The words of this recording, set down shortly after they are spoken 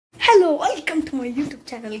Hello, welcome to my YouTube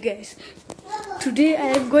channel, guys. Today I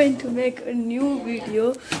am going to make a new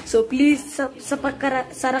video, so please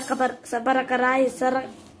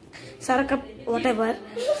whatever.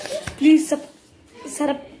 Please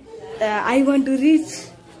I want to reach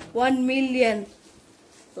 1 million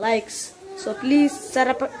likes, so please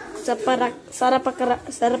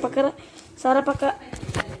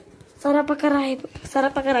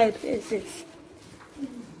yes.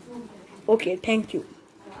 Okay, thank you.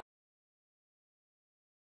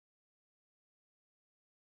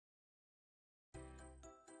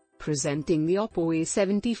 Presenting the Oppo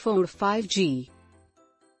A74 5G.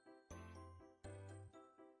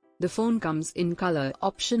 The phone comes in color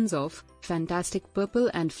options of fantastic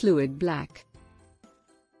purple and fluid black.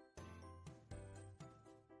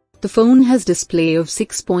 The phone has display of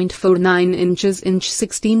 6.49 inches ×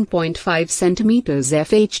 16.5 centimeters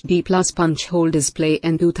FHD plus punch-hole display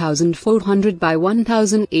and 2400 by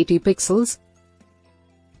 1080 pixels.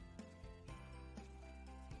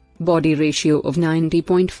 Body ratio of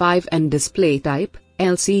 90.5 and display type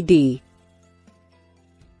LCD.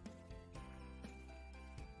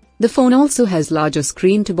 The phone also has larger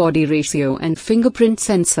screen to body ratio and fingerprint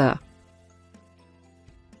sensor.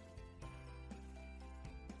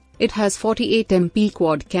 It has 48MP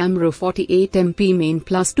quad camera, 48MP main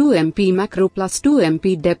plus 2MP macro plus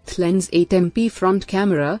 2MP depth lens, 8MP front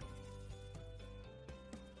camera.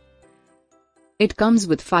 It comes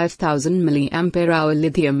with 5000 mAh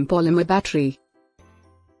lithium polymer battery.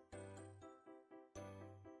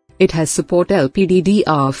 It has support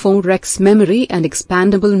LPDDR4X memory and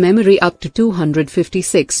expandable memory up to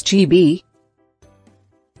 256 GB.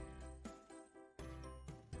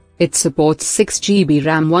 It supports 6 GB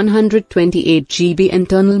RAM, 128 GB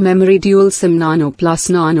internal memory, dual SIM,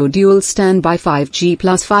 nano+nano dual standby, 5G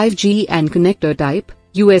plus 5G and connector type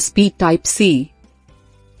USB Type-C.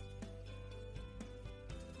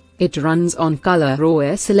 It runs on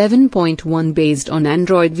ColorOS 11.1 based on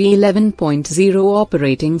Android v11.0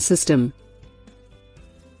 operating system.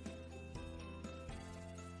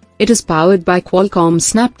 It is powered by Qualcomm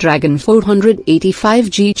Snapdragon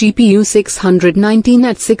 485G GPU, 619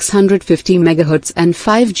 at 650 MHz and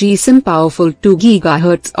 5G SIM, powerful 2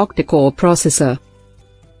 GHz Octa-core processor.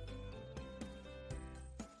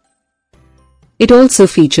 It also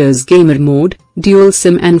features gamer mode, dual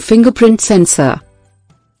SIM and fingerprint sensor.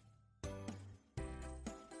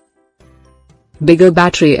 Bigger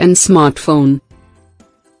battery and smartphone.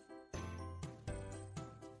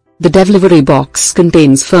 The delivery box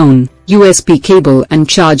contains phone, USB cable and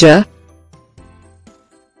charger,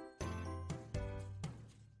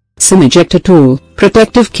 SIM ejector tool,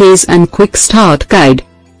 protective case and quick start guide.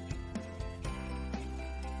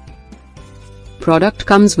 Product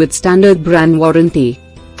comes with standard brand warranty.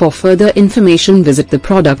 For further information visit the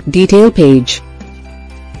product detail page.